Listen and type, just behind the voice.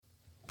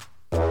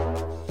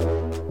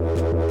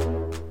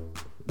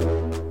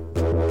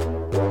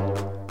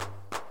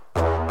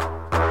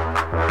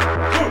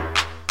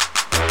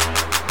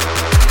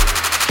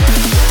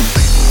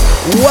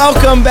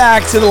Welcome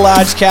back to the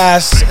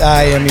LodgeCast.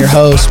 I am your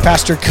host,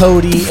 Pastor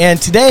Cody, and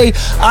today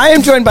I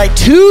am joined by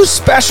two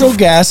special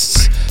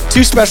guests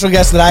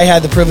that I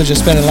had the privilege of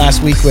spending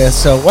last week with.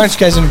 So why don't you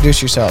guys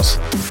introduce yourselves?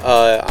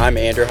 I'm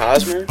Andrew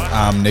Hosmer.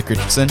 I'm Nic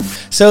Richardson.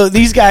 So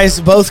these guys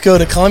both go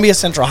to Columbia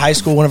Central High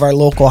School, one of our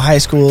local high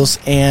schools,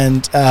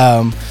 and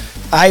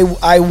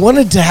I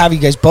wanted to have you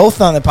guys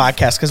both on the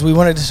podcast because we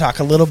wanted to talk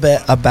a little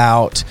bit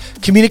about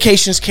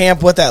communications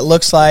camp, what that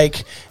looks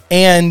like.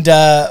 And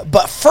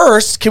but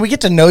first, can we get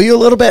to know you a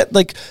little bit?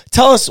 Like,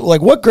 tell us,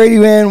 like, what grade are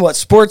you in? What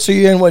sports are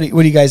you in? What are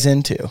you guys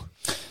into?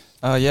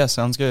 Yeah,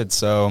 sounds good.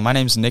 So my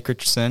name's Nic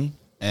Richardson,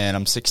 and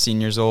I'm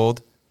 16 years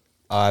old.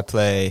 I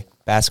play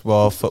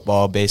basketball,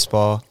 football,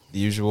 baseball, the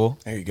usual.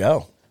 There you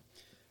go.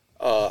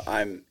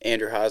 I'm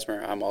Andrew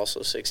Hosmer. I'm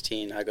also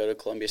 16. I go to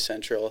Columbia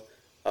Central.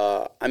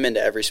 I'm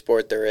into every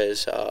sport there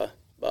is,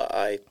 but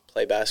I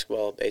play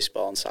basketball,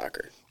 baseball, and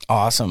soccer.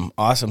 Awesome.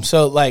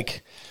 So,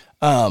 like,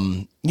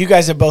 you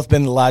guys have both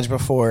been to the Lodge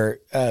before,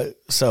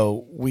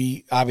 so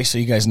we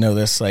obviously, you guys know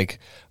this, like,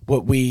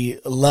 what we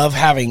love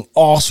having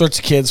all sorts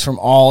of kids from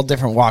all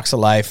different walks of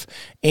life.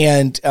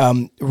 And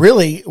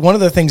really, one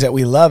of the things that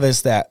we love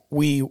is that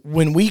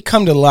when we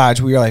come to the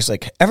Lodge, we realize,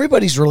 like,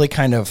 everybody's really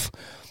kind of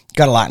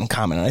got a lot in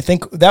common. And I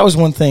think that was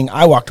one thing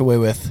I walked away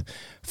with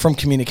from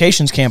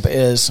communications camp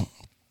is,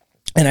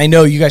 and I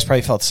know you guys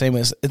probably felt the same,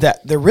 is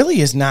that there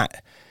really is not.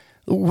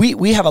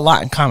 We have a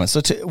lot in common.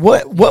 So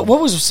what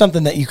was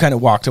something that you kind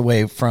of walked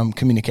away from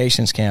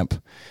communications camp?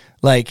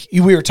 Like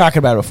we were talking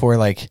about it before,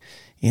 like,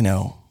 you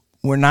know,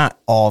 we're not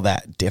all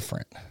that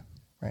different,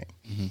 right?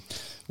 Mm-hmm.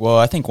 Well,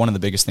 I think one of the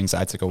biggest things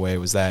I took away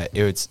was that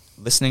it was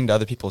listening to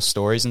other people's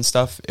stories and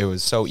stuff. It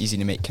was so easy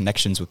to make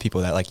connections with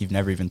people that, like, you've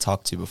never even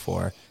talked to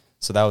before.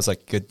 So that was,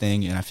 like, a good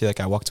thing. And I feel like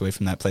I walked away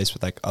from that place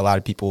with, like, a lot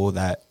of people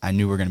that I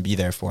knew were going to be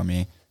there for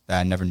me that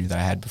I never knew that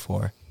I had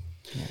before.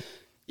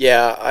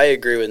 Yeah, I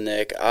agree with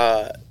Nick.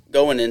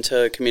 Going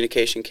into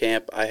communication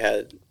camp,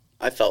 I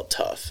felt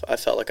tough. I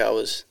felt like I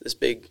was this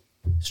big,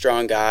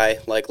 strong guy.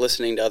 Like,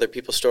 listening to other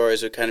people's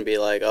stories would kind of be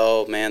like,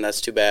 oh, man,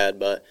 that's too bad.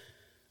 But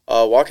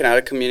walking out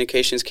of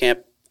communications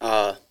camp,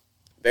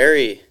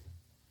 very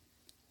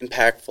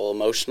impactful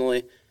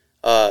emotionally.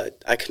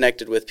 I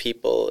connected with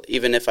people.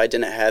 Even if I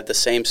didn't have the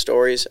same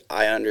stories,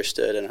 I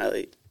understood,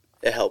 and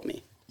it helped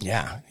me.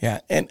 Yeah.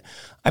 And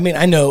I mean,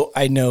 I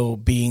know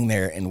being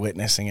there and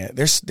witnessing it,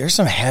 there's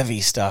some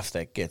heavy stuff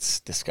that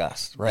gets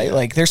discussed, right? Yeah.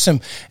 Like there's some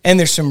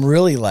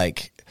really,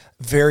 like,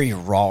 very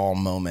raw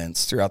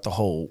moments throughout the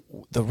whole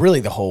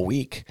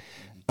week,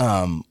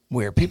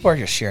 where people are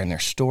just sharing their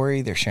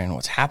story. They're sharing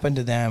what's happened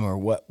to them or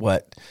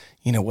what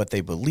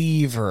they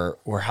believe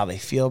or how they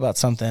feel about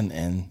something.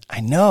 And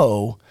I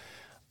know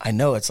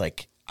it's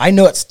like,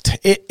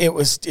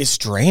 it's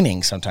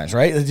draining sometimes,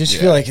 right? You just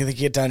feel like you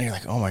get done and you're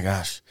like, oh my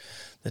gosh,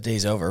 the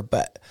day's over.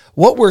 But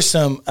what were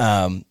some,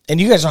 and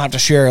you guys don't have to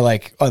share,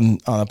 like, on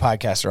the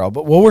podcast at all,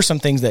 but what were some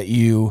things that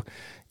you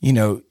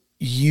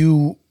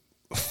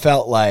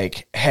felt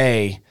like,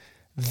 hey,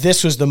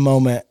 this was the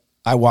moment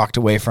I walked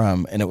away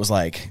from and it was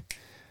like,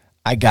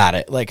 I got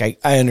it. Like,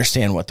 I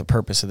understand what the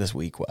purpose of this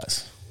week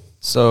was.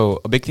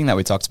 So a big thing that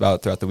we talked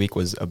about throughout the week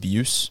was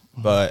abuse,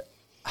 but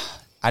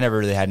I never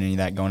really had any of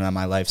that going on in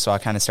my life. So I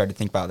kind of started to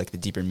think about, like, the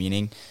deeper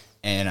meaning.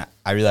 And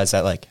I realized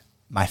that, like,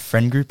 my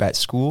friend group at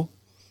school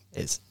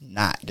is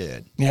not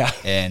good. Yeah.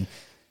 And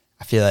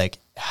I feel like,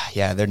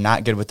 they're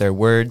not good with their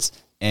words.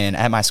 And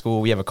at my school,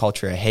 we have a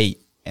culture of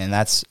hate. And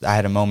I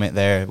had a moment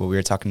there where we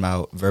were talking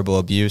about verbal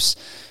abuse,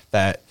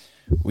 that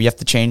we have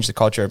to change the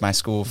culture of my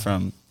school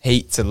from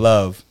hate to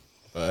love.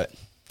 But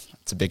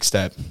it's a big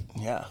step.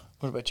 Yeah.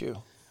 What about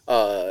you?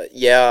 I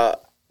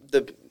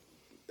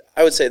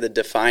would say the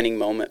defining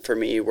moment for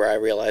me where I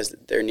realized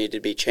that there needed to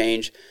be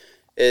change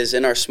is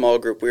in our small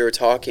group. We were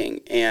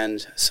talking,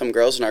 and some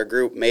girls in our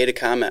group made a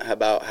comment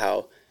about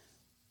how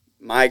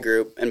my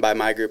group, and by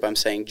my group I'm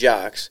saying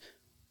jocks,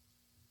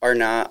 are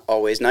not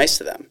always nice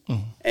to them.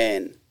 Mm-hmm.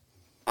 And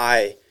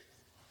I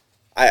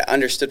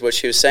understood what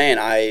she was saying.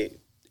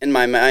 In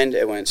my mind,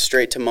 it went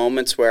straight to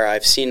moments where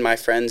I've seen my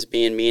friends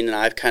being mean, and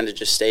I've kind of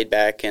just stayed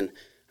back, and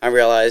I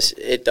realized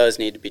it does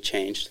need to be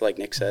changed, like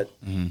Nick said.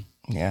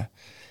 Mm-hmm. Yeah.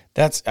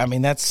 That's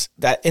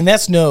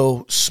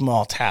no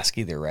small task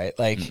either, right?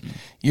 Like,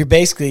 you're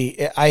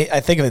basically, I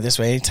think of it this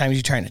way: anytime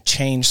you're trying to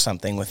change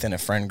something within a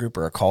friend group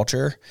or a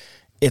culture,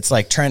 it's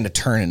like trying to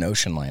turn an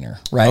ocean liner,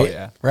 right? Oh,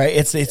 yeah. Right?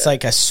 It's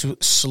like a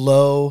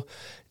slow,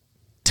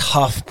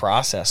 tough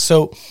process.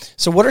 So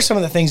what are some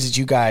of the things that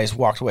you guys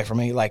walked away from?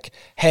 Like,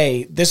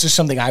 hey, this is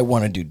something I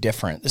want to do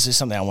different. This is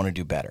something I want to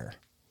do better.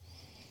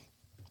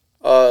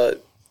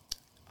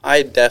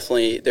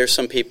 There's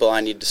some people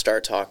I need to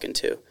start talking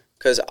to,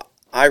 because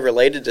I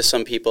related to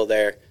some people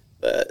there,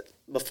 but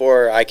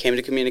before I came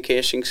to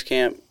communications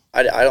camp,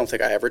 I don't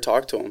think I ever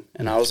talked to them.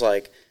 And I was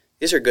like,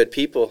 these are good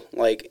people,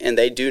 like, and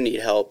they do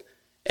need help.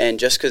 And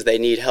just because they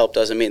need help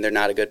doesn't mean they're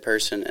not a good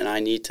person. And I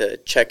need to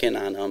check in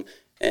on them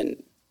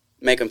and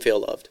make them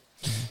feel loved.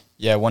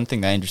 Yeah, one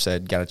thing that Andrew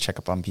said, got to check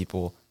up on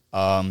people.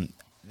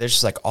 there's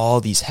just like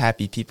all these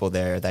happy people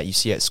there that you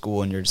see at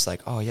school, and you're just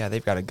like, oh yeah,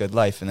 they've got a good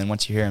life. And then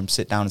once you hear them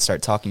sit down and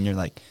start talking, you're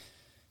like,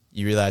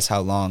 you realize how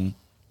long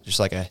just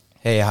like a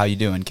hey, how you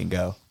doing can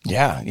go.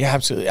 Yeah,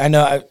 absolutely. I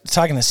know. I was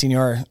talking to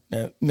Senior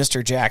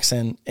Mr.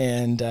 Jackson,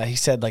 and he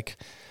said like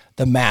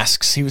the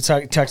masks. He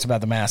talked about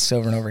the masks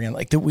over and over again.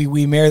 Like that we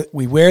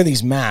wear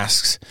these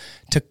masks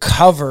to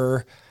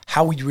cover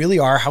how we really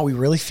are, how we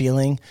really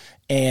feeling,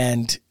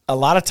 and a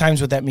lot of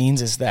times what that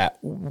means is that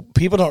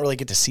people don't really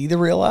get to see the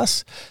real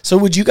us. So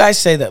would you guys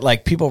say that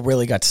like people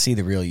really got to see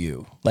the real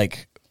you?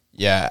 Like,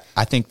 yeah,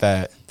 I think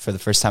that for the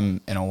first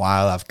time in a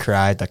while, I've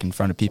cried like in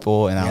front of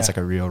people, and that was like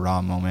a real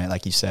raw moment,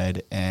 like you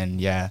said. And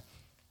yeah,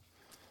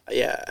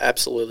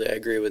 absolutely, I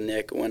agree with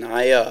Nick. When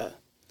there's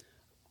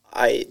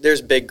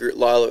a big group,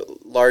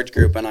 large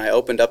group, and I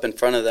opened up in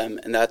front of them,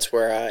 and that's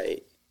where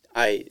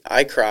I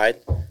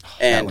cried.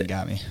 And that one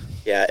got me.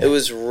 Yeah, it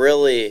was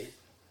really.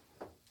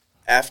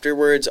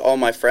 Afterwards, all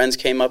my friends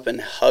came up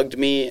and hugged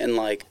me, and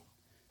like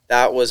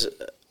that was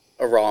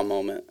a raw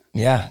moment.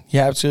 Yeah,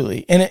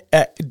 absolutely. And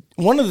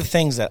one of the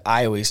things that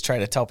I always try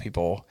to tell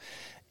people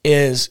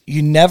is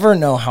you never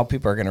know how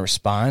people are going to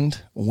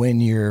respond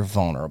when you're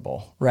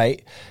vulnerable,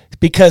 right?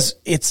 Because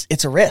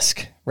it's a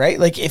risk, right?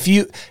 Like if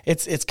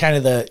it's kind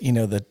of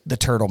the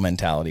turtle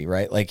mentality,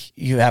 right? Like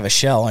you have a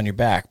shell on your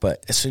back,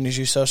 but as soon as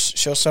you show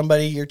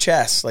somebody your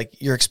chest,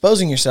 like you're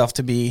exposing yourself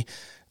to be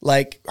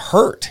like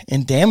hurt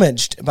and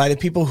damaged by the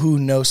people who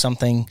know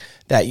something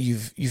that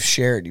you've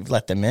shared, you've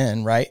let them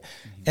in, right?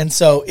 Mm-hmm. And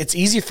so it's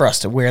easy for us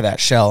to wear that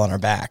shell on our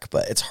back,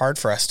 but it's hard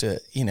for us to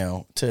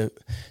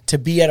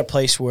be at a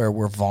place where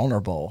we're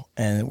vulnerable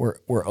and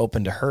we're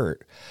open to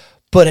hurt.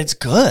 But it's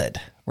good,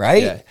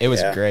 right? Yeah, it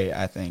was great,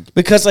 I think.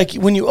 Because like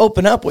when you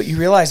open up, what you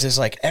realize is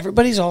like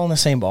everybody's all in the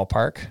same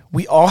ballpark.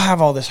 We all have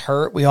all this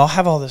hurt. We all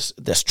have all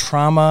this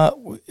trauma,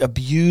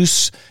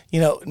 abuse,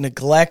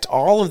 neglect,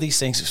 all of these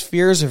things,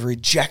 fears of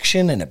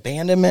rejection and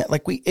abandonment.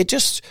 Like it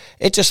just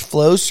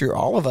flows through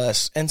all of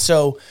us. And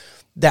so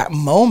that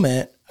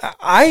moment,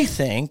 I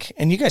think,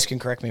 and you guys can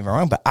correct me if I'm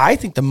wrong, but I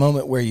think the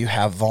moment where you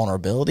have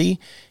vulnerability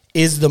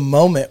is the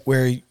moment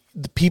where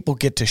the people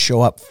get to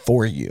show up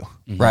for you,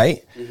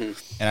 right? Mm-hmm.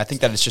 And I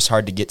think that it's just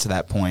hard to get to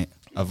that point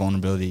of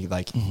vulnerability,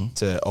 like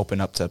to open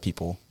up to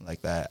people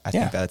like that. I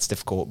think that's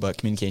difficult, but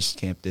Communications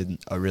Camp did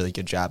a really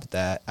good job at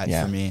that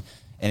for me.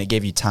 And it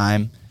gave you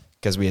time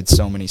because we had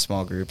so many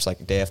small groups,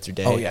 like day after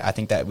day. Oh, yeah. I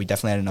think that we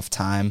definitely had enough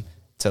time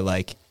to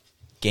like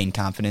gain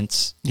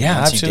confidence. Yeah,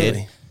 once absolutely.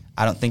 You did.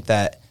 I don't think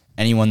that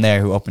anyone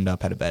there who opened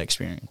up had a bad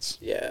experience.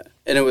 Yeah,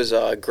 and it was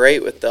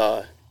great with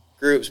the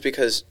groups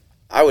because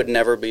I would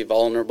never be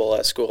vulnerable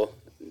at school.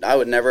 I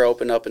would never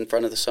open up in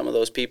front of some of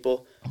those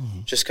people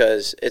just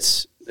because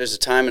there's a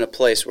time and a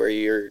place where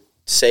you're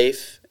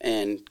safe,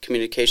 and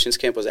Communications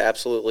Camp was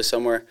absolutely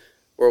somewhere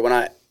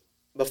where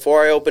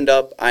before I opened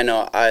up, I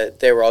know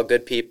they were all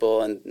good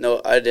people, and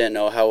I didn't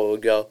know how it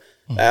would go.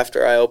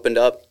 After I opened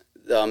up,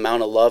 the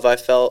amount of love I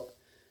felt,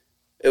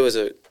 it was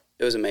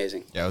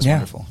amazing. Yeah, it was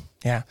wonderful.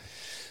 Yeah.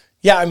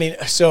 Yeah,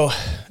 that's so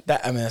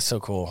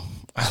cool.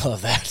 I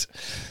love that.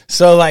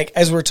 So, like,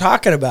 as we're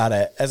talking about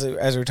it,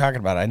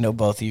 I know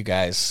both of you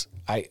guys.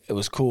 It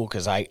was cool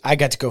because I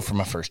got to go for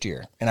my first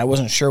year, and I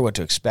wasn't sure what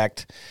to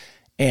expect,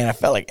 and I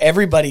felt like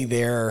everybody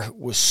there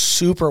was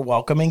super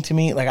welcoming to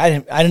me. Like, I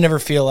didn't ever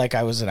feel like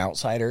I was an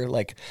outsider.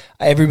 Like,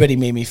 everybody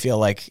made me feel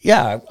like,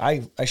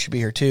 I should be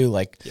here too.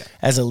 Like,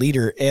 as a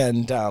leader,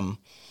 and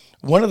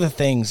one of the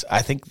things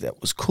I think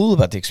that was cool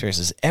about the experience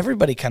is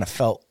everybody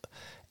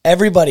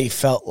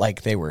felt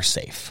like they were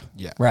safe.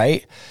 Yeah.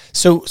 Right.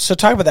 So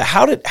talk about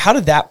that. How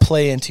did that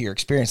play into your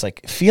experience?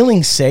 Like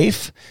feeling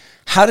safe.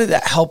 How did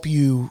that help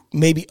you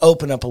maybe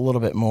open up a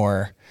little bit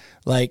more,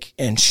 like,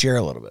 and share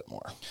a little bit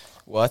more?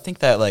 Well, I think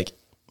that like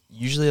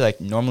usually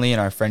like normally in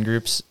our friend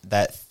groups,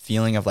 that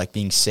feeling of like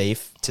being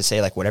safe to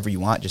say like whatever you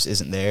want just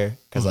isn't there.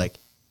 Cause like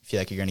you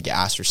feel like you're going to get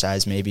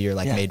ostracized maybe, or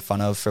like made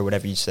fun of for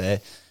whatever you say.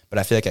 But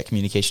I feel like at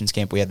Communications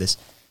Camp, we had this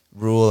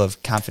rule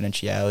of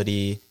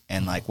confidentiality,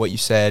 and like what you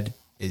said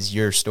is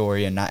your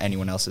story and not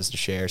anyone else's to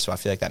share. So I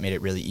feel like that made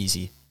it really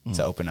easy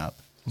to open up.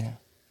 Yeah.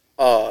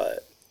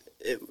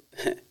 It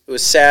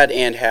was sad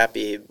and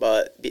happy,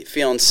 but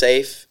feeling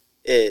safe,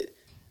 it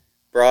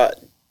brought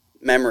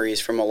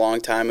memories from a long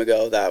time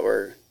ago that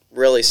were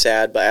really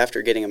sad, but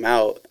after getting them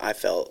out, I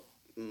felt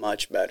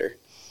much better.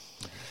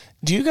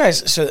 Do you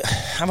guys, so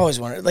I've always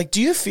wondered, like,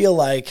 do you feel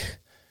like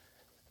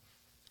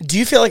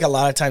a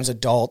lot of times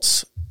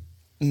adults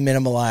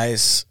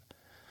minimalize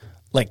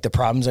like the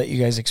problems that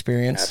you guys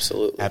experience?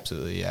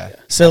 Absolutely, yeah.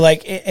 So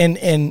like,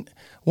 and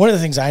one of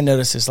the things I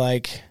noticed is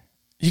like,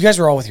 you guys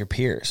were all with your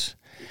peers,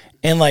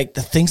 and like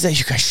the things that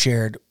you guys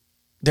shared,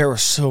 there were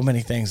so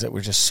many things that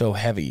were just so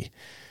heavy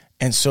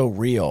and so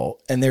real,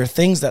 and there are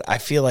things that I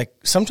feel like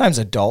sometimes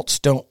adults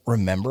don't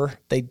remember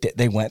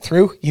they went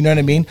through. You know what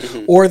I mean?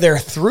 Or they're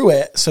through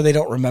it, so they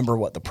don't remember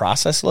what the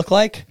process looked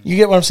like. You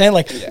get what I'm saying?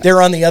 Like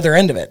they're on the other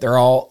end of it.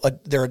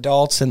 They're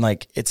adults, and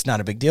like it's not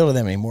a big deal to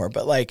them anymore.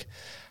 But like,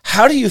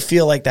 how do you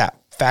feel like that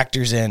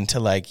factors into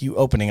like you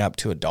opening up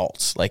to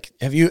adults? Like,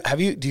 do you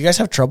guys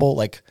have trouble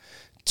like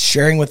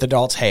sharing with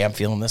adults, hey, I'm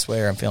feeling this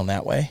way or I'm feeling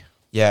that way?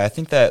 Yeah, I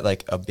think that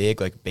like a big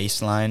like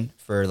baseline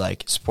for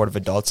like supportive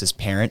adults is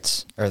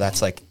parents, or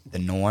that's like the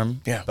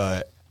norm. Yeah.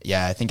 But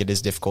yeah, I think it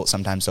is difficult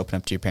sometimes to open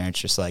up to your parents,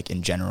 just like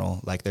in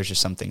general. Like there's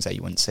just some things that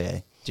you wouldn't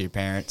say to your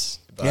parents.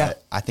 But Yeah.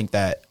 I think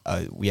that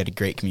we had a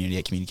great community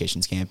at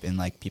communications camp, and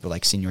like people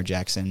like Senior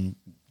Jackson,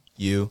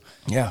 you.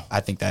 Yeah. I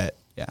think that,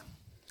 yeah,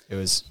 it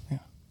was. Yeah.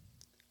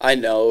 I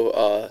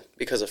know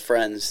because of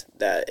friends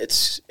that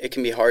it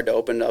can be hard to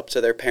open up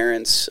to their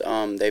parents.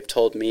 They've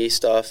told me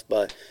stuff,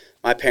 but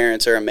my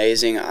parents are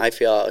amazing. I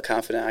feel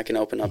confident I can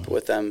open up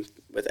with them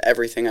with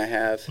everything I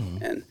have,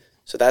 and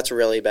so that's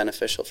really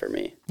beneficial for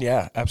me.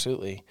 Yeah,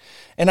 absolutely.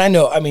 And I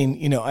know, I mean,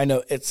 you know, I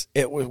know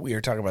we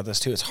were talking about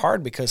this too. It's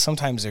hard because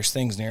sometimes there's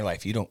things in your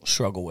life you don't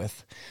struggle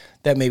with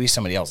that maybe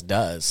somebody else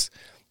does,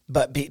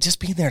 but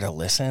just being there to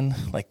listen,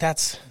 like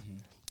that's,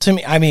 to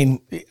me, I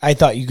mean, I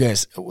thought you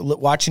guys,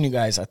 watching you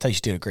guys, I thought you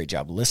did a great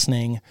job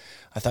listening.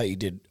 I thought you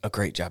did a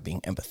great job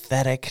being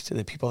empathetic to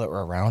the people that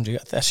were around you.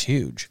 That's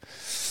huge.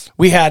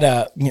 We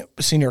had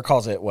Senior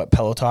calls it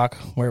pillow talk,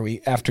 where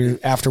we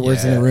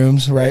afterwards in the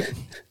rooms, right?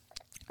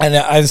 And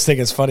I just think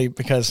it's funny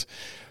because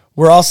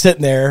we're all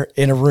sitting there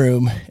in a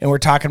room and we're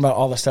talking about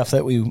all the stuff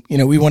that we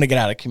want to get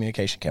out of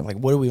communication camp. Like,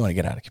 what do we want to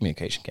get out of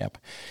communication camp?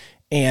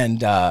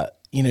 And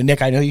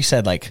Nick, I know you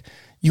said like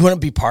you want to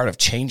be part of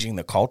changing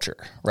the culture,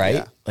 right?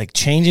 Yeah. Like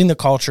changing the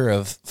culture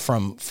of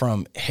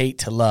from hate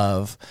to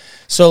love.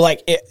 So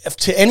like if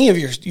to any of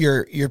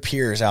your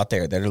peers out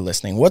there that are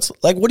listening, what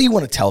do you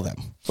want to tell them?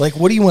 Like,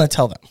 what do you want to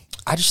tell them?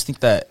 I just think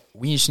that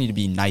we just need to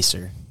be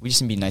nicer. We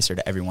just need to be nicer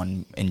to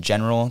everyone in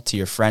general, to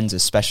your friends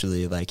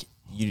especially. Like,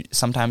 you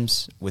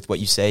sometimes with what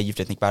you say, you have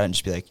to think about it and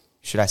just be like,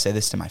 should I say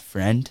this to my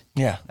friend?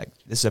 Yeah. Like,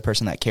 this is a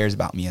person that cares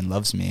about me and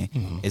loves me.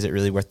 Mm-hmm. Is it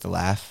really worth the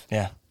laugh?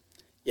 Yeah.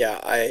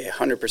 Yeah, I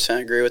 100%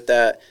 agree with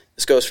that.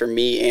 This goes for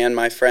me and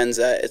my friends,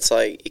 that it's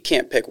like you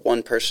can't pick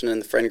one person in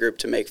the friend group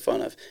to make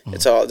fun of. Mm-hmm.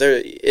 It's all there.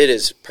 It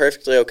is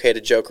perfectly okay to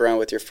joke around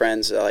with your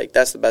friends. Like,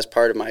 that's the best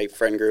part of my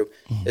friend group,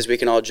 is we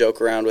can all joke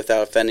around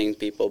without offending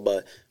people.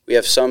 But we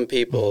have some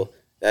people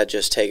that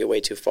just take it way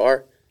too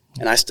far,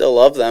 and I still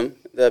love them.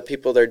 The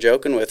people they're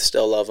joking with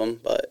still love them,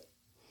 but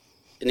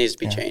it needs to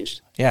be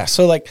changed. Yeah.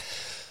 So like,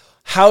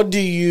 how do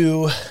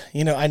you?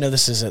 I know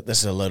this is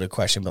a loaded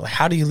question, but like,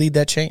 how do you lead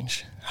that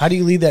change? How do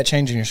you lead that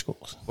change in your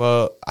schools?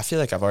 Well, I feel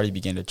like I've already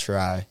begun to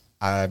try.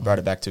 I brought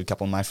it back to a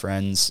couple of my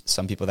friends,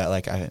 some people that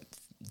like I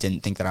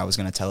didn't think that I was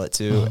going to tell it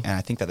to, and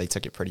I think that they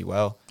took it pretty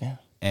well. Yeah.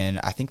 And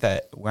I think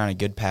that we're on a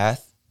good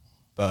path,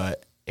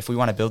 but if we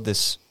want to build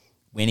this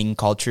winning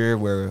culture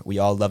where we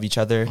all love each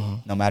other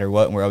no matter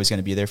what, and we're always going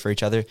to be there for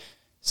each other,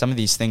 some of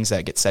these things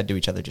that get said to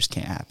each other just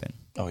can't happen.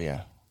 Oh,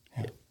 yeah.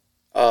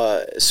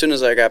 As soon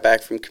as I got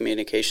back from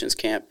communications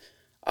camp,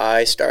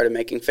 I started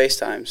making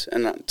FaceTimes,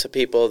 and to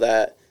people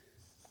that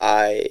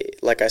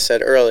like I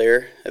said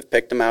earlier, have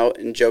picked them out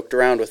and joked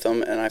around with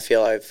them, and I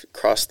feel I've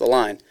crossed the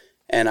line.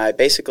 And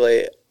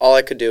all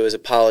I could do is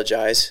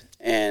apologize,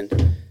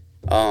 and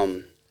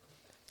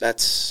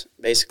that's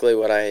basically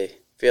what I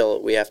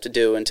feel we have to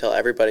do until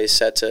everybody's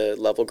set to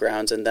level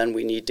grounds, and then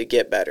we need to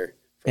get better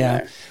from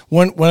there.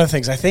 One of the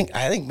things I think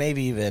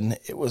maybe even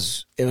it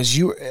was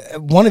you,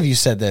 one of you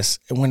said this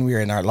when we were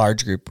in our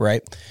large group,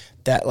 right?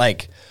 That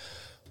like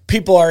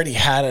people already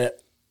had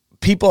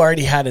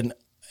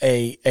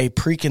a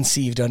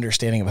preconceived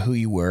understanding of who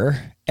you were,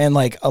 and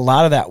like a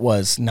lot of that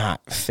was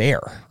not fair,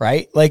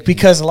 right? Like,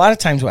 because a lot of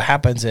times what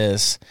happens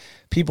is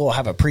people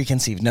have a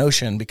preconceived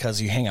notion because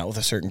you hang out with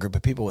a certain group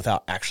of people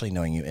without actually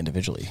knowing you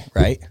individually,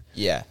 right?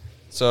 Yeah.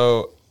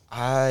 So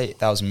that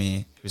was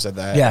me who said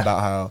that, about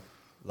how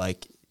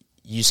like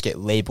you just get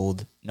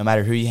labeled no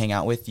matter who you hang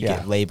out with. You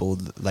get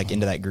labeled like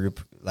into that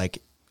group.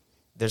 Like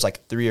there's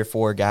like 3 or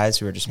 4 guys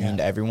who are just mean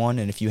to everyone,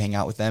 and if you hang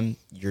out with them,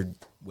 you're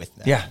with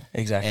them. Yeah,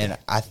 exactly. And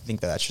I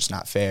think that that's just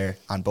not fair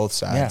on both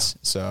sides. Yeah.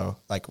 So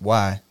like,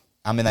 why?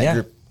 I'm in that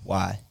group.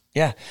 Why?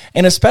 Yeah.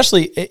 And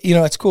especially,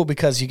 it's cool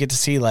because you get to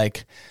see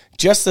like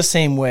just the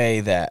same way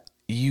that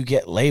you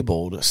get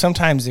labeled.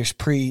 Sometimes there's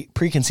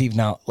preconceived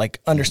now like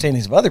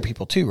understandings of other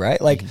people too, right?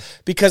 Like,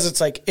 because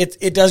it's like,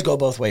 it does go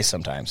both ways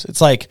sometimes.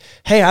 It's like,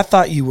 hey, I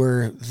thought you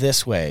were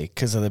this way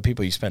because of the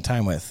people you spent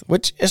time with,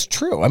 which is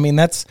true. I mean,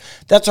 that's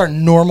our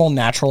normal,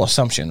 natural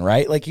assumption,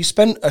 right? Like, you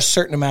spend a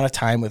certain amount of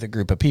time with a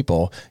group of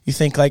people, you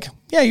think like,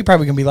 yeah, you're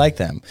probably gonna be like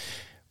them.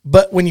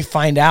 But when you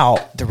find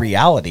out the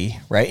reality,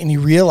 right, and you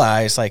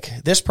realize like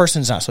this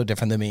person's not so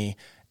different than me,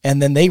 and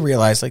then they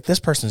realize like this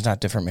person's not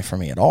different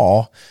from me at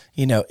all,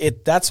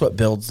 that's what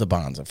builds the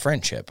bonds of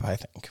friendship, I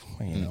think.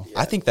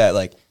 I think that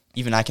like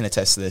even I can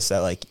attest to this, that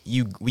like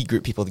we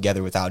group people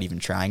together without even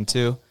trying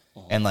to,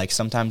 and like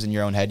sometimes in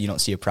your own head you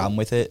don't see a problem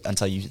with it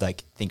until you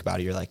like think about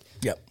it. You're like,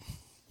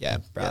 yeah,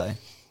 probably. Yeah.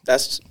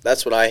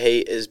 That's what I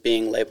hate, is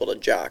being labeled a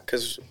jock,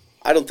 because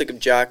I don't think of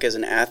jock as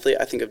an athlete.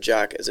 I think of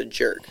jock as a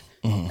jerk.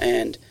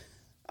 And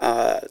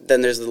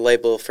then there's the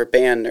label for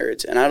band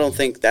nerds, and I don't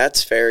think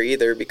that's fair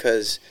either,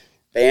 because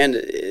band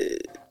is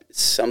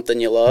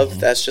something you love.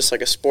 That's just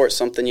like a sport,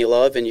 something you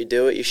love and you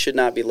do it. You should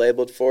not be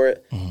labeled for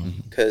it,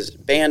 because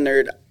band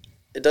nerd,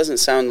 it doesn't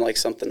sound like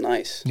something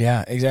nice.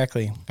 Yeah,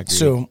 exactly.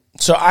 Agreed.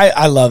 So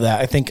I love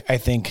that. I think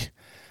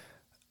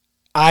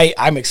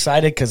I'm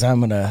excited because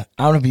I'm gonna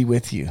be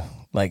with you,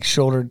 like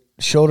shoulder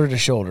to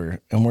shoulder,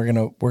 and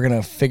we're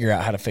gonna figure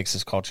out how to fix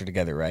this culture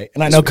together, right?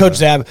 And I know Coach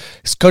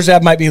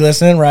Zab might be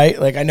listening, right?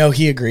 Like I know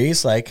he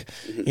agrees. Like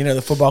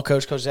the football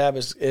coach, Coach Zab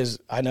is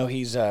I know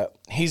he's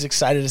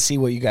excited to see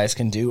what you guys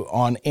can do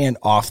on and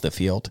off the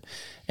field,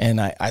 and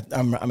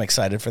I'm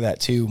excited for that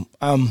too.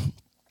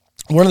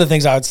 One of the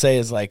things I would say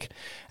is like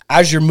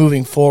as you're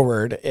moving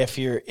forward, if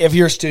you're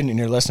a student and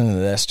you're listening to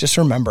this, just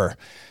remember,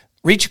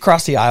 reach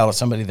across the aisle to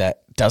somebody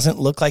that doesn't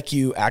look like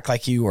you, act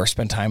like you, or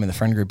spend time in the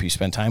friend group you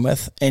spend time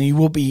with, and you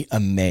will be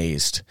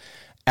amazed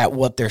at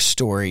what their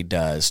story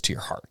does to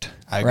your heart.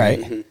 I agree. Right?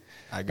 Mm-hmm.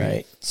 I agree.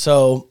 Right.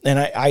 So, and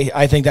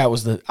I think that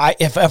was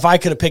if I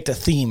could have picked a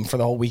theme for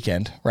the whole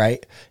weekend,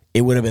 right,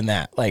 it would have been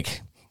that.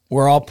 Like,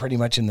 we're all pretty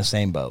much in the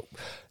same boat.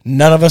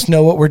 None of us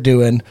know what we're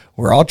doing.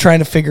 We're all trying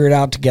to figure it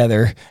out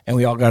together, and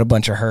we all got a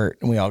bunch of hurt,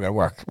 and we all got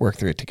to work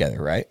through it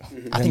together, right?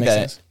 I think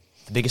that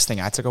the biggest thing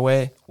I took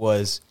away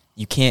was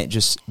you can't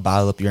just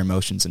bottle up your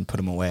emotions and put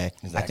them away.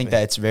 Exactly. I think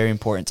that it's very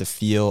important to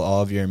feel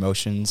all of your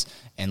emotions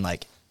and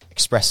like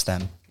express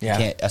them. Yeah.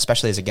 You can't,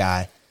 especially as a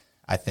guy,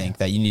 I think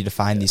that you need to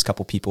find these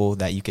couple people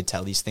that you could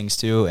tell these things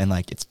to, and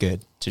like it's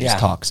good to just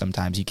talk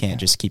sometimes. You can't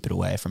just keep it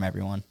away from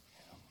everyone.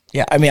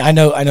 Yeah. I mean, I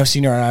know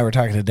Senior and I were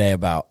talking today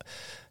about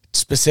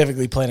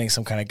specifically planning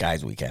some kind of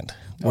guys weekend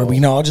where we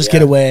can all just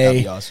get away.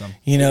 That'd be awesome.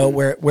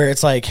 Where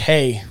it's like,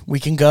 hey, we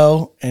can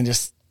go and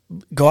just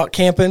go out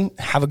camping,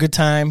 have a good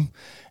time,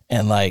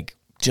 and like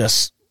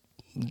just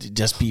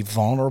be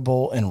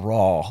vulnerable and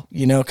raw,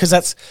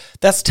 because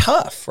that's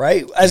tough,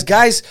 right? As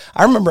guys,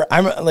 I remember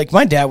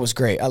my dad was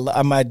great.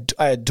 I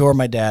adore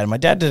my dad. My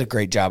dad did a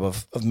great job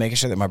of making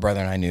sure that my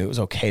brother and I knew it was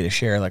okay to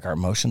share like our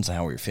emotions and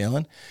how we were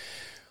feeling.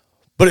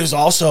 But it was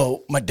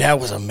also, my dad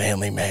was a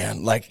manly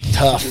man, like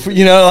tough,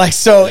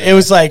 so it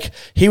was like,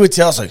 he would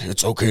tell us like,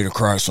 it's okay to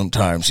cry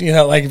sometimes,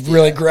 like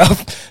really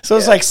gruff. So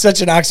it's like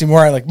such an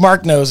oxymoron. Like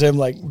Mark knows him,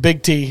 like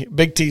Big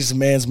T's a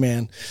man's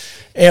man.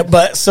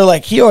 But so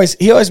like, he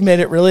always made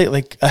it really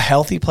like a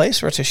healthy place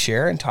for us to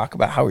share and talk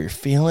about how we were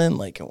feeling,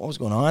 like what was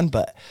going on.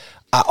 But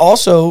I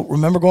also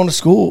remember going to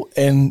school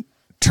and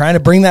trying to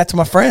bring that to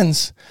my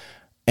friends,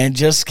 and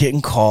just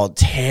getting called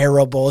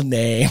terrible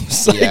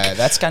names. Yeah,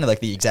 that's kind of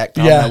like the exact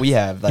problem that we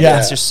have. Like,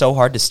 it's just so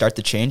hard to start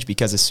the change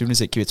because as soon as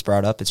it gets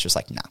brought up, it's just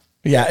like, nah.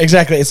 Yeah,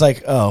 exactly. It's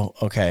like, oh,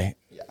 okay.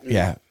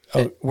 Yeah.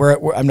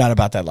 Oh, I'm not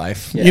about that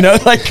life. Yeah.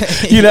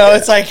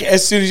 It's like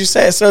as soon as you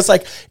say it. So it's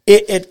like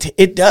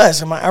it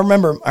does. I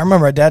remember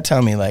my dad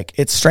telling me like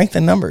it's strength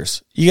in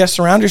numbers. You got to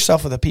surround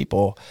yourself with the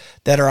people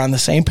that are on the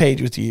same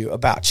page with you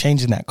about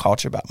changing that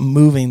culture, about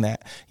moving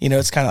that.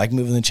 It's kind of like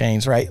moving the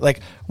chains, right?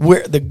 Like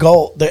where the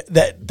goal,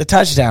 the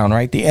touchdown,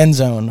 right? The end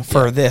zone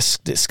for this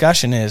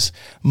discussion is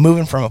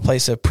moving from a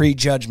place of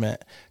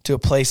prejudgment to a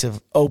place of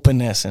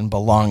openness and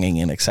belonging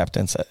and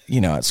acceptance,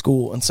 at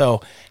school. And so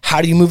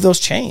how do you move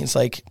those chains?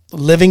 Like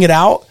living it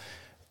out,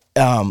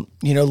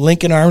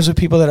 linking arms with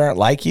people that aren't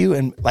like you.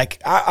 And like,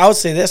 I would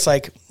say this,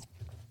 like,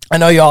 I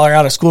know y'all are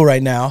out of school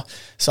right now,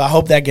 so I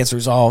hope that gets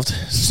resolved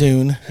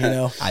soon,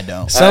 I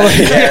don't.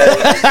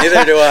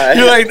 Neither do I.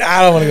 You're like,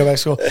 I don't want to go back to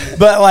school.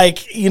 But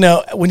like,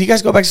 when you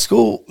guys go back to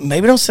school,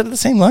 maybe don't sit at the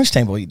same lunch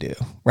table you do,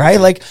 right?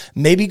 Like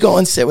maybe go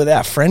and sit with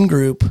that friend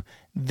group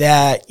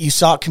that you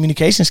saw at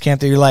communications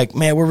camp that you're like,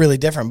 man, we're really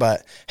different,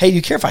 but hey, do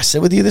you care if I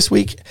sit with you this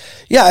week?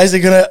 Yeah. Is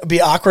it going to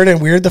be awkward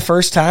and weird the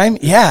first time?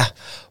 Yeah.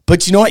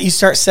 But you know what? You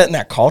start setting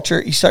that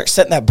culture, you start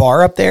setting that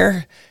bar up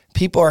there,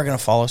 people are going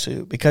to follow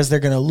suit because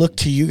they're going to look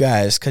to you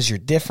guys because you're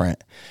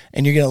different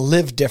and you're going to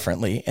live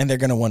differently and they're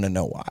going to want to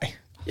know why.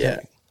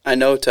 Yeah. I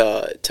know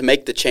to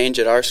make the change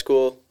at our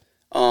school,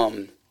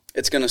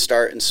 it's going to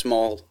start in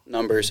small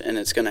numbers and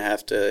it's going to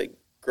have to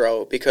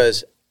grow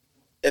because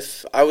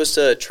if I was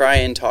to try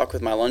and talk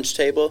with my lunch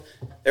table,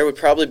 there would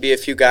probably be a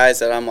few guys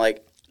that I'm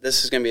like,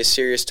 this is going to be a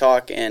serious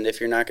talk, and if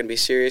you're not going to be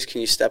serious,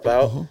 can you step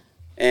out? Mm-hmm.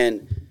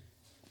 And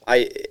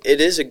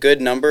it is a good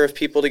number of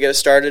people to get us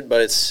started,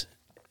 but it's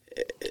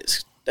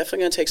definitely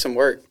going to take some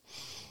work.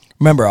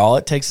 Remember, all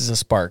it takes is a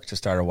spark to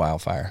start a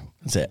wildfire.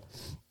 That's it.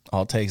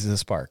 All it takes is a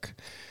spark.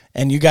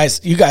 And you guys,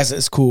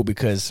 it's cool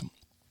because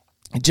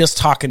just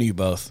talking to you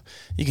both,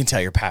 you can tell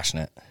you're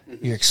passionate.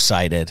 Mm-hmm. You're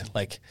excited.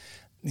 Like,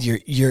 you're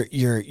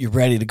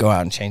ready to go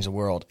out and change the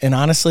world. And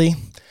honestly,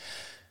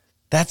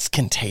 that's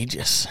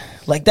contagious.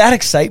 Like that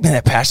excitement,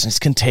 that passion is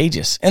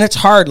contagious. And it's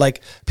hard.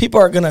 Like people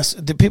are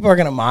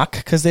gonna mock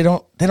because they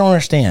don't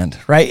understand,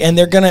 right? And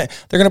they're gonna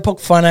poke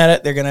fun at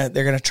it.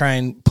 They're gonna try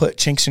and put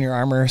chinks in your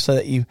armor so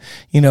that you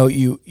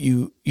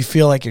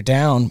feel like you're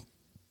down.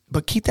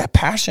 But keep that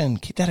passion,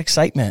 keep that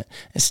excitement,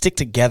 and stick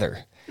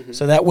together. Mm-hmm.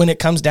 So that when it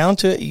comes down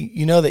to it,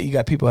 you know that you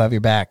got people who have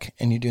your back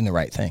and you're doing the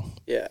right thing.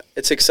 Yeah,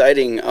 it's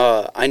exciting.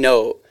 I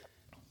know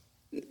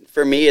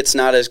for me it's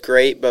not as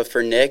great, but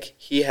for Nick,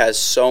 he has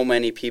so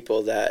many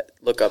people that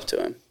look up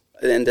to him.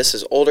 And this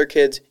is older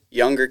kids,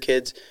 younger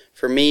kids.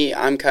 For me,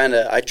 I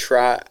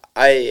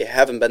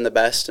haven't been the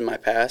best in my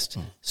past,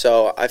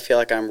 so I feel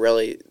like I'm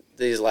really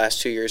these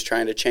last 2 years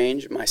trying to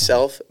change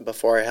myself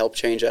before I help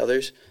change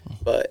others.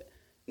 But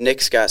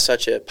Nick's got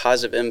such a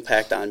positive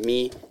impact on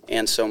me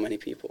and so many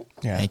people.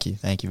 Yeah.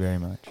 Thank you very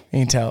much. You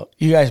can tell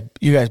you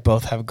guys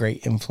both have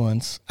great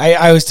influence. I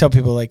always tell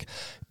people, like,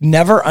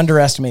 never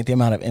underestimate the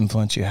amount of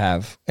influence you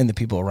have in the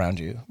people around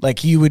you.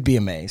 Like, you would be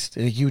amazed.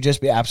 You would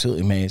just be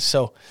absolutely amazed.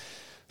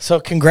 So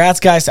congrats,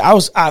 guys.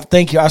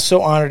 Thank you. I was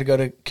so honored to go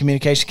to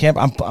communication camp.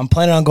 I'm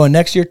planning on going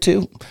next year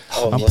too.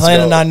 I'm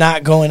planning on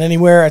not going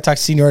anywhere. I talked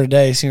to Senior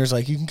today. Senior's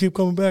like, you can keep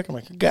coming back. I'm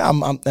like, yeah,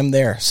 I'm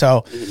there.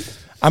 So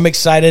I'm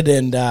excited,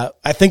 and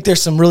I think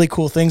there's some really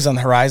cool things on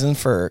the horizon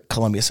for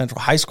Columbia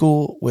Central High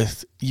School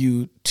with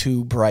you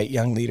two bright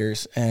young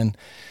leaders, and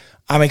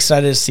I'm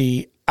excited to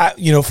see.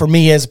 For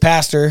me as a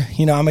pastor,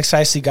 I'm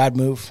excited to see God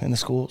move in the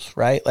schools,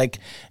 right? Like,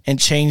 and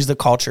change the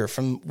culture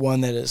from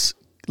one that is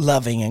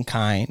loving and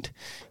kind,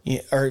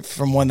 or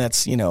from one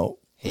that's, hateful.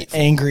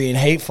 Angry and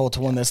hateful to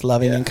one that's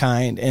loving and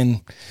kind.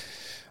 And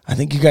I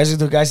think you guys are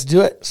the guys to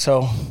do it.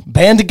 So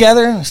band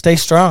together, stay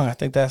strong. I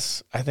think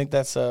that's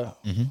a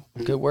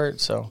good word.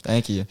 So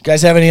thank you. You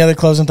guys have any other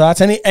closing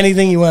thoughts?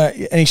 Anything you want?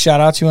 Any shout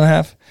outs you want to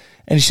have?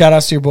 Any shout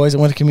outs to your boys that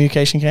went to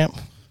communication camp?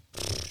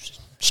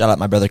 Shout out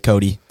my brother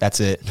Cody. That's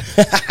it.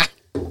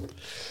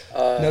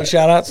 No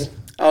shout outs?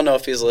 I don't know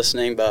if he's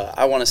listening, but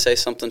I want to say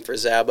something for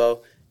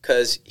Zabo,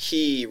 because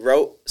he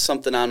wrote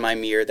something on my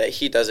mirror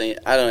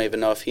that I don't even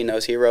know if he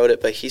knows he wrote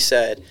it, but he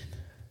said,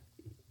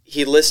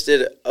 he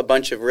listed a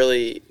bunch of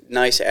really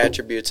nice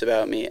attributes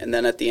about me, and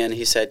then at the end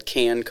he said,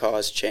 can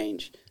cause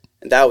change.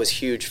 And that was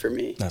huge for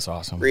me. That's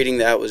awesome. Reading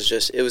that was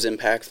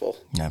impactful.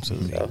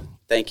 Absolutely. So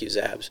thank you,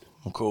 Zabs.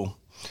 Well, cool.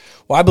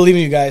 Well, I believe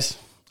in you guys.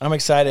 I'm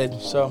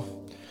excited. So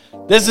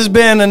this has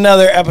been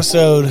another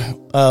episode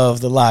of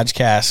the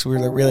LodgeCast.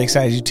 We're really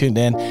excited you tuned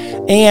in.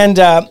 And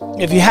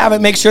if you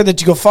haven't, make sure that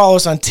you go follow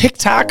us on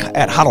TikTok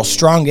at Huddle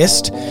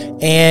Strongest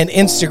and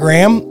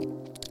Instagram,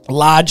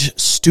 Lodge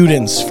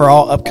Students, for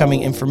all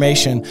upcoming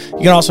information. You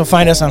can also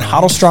find us on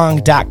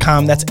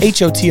HOTLstrong.com. That's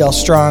HOTL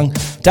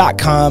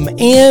strong.com.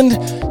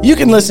 And you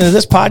can listen to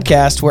this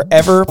podcast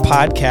wherever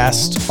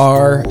podcasts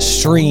are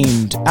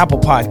streamed: Apple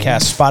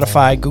Podcasts,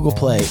 Spotify, Google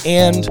Play,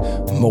 and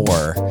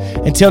more.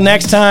 Until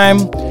next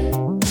time,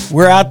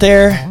 we're out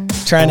there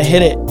trying to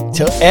hit it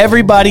till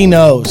everybody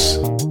knows.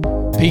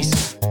 Peace.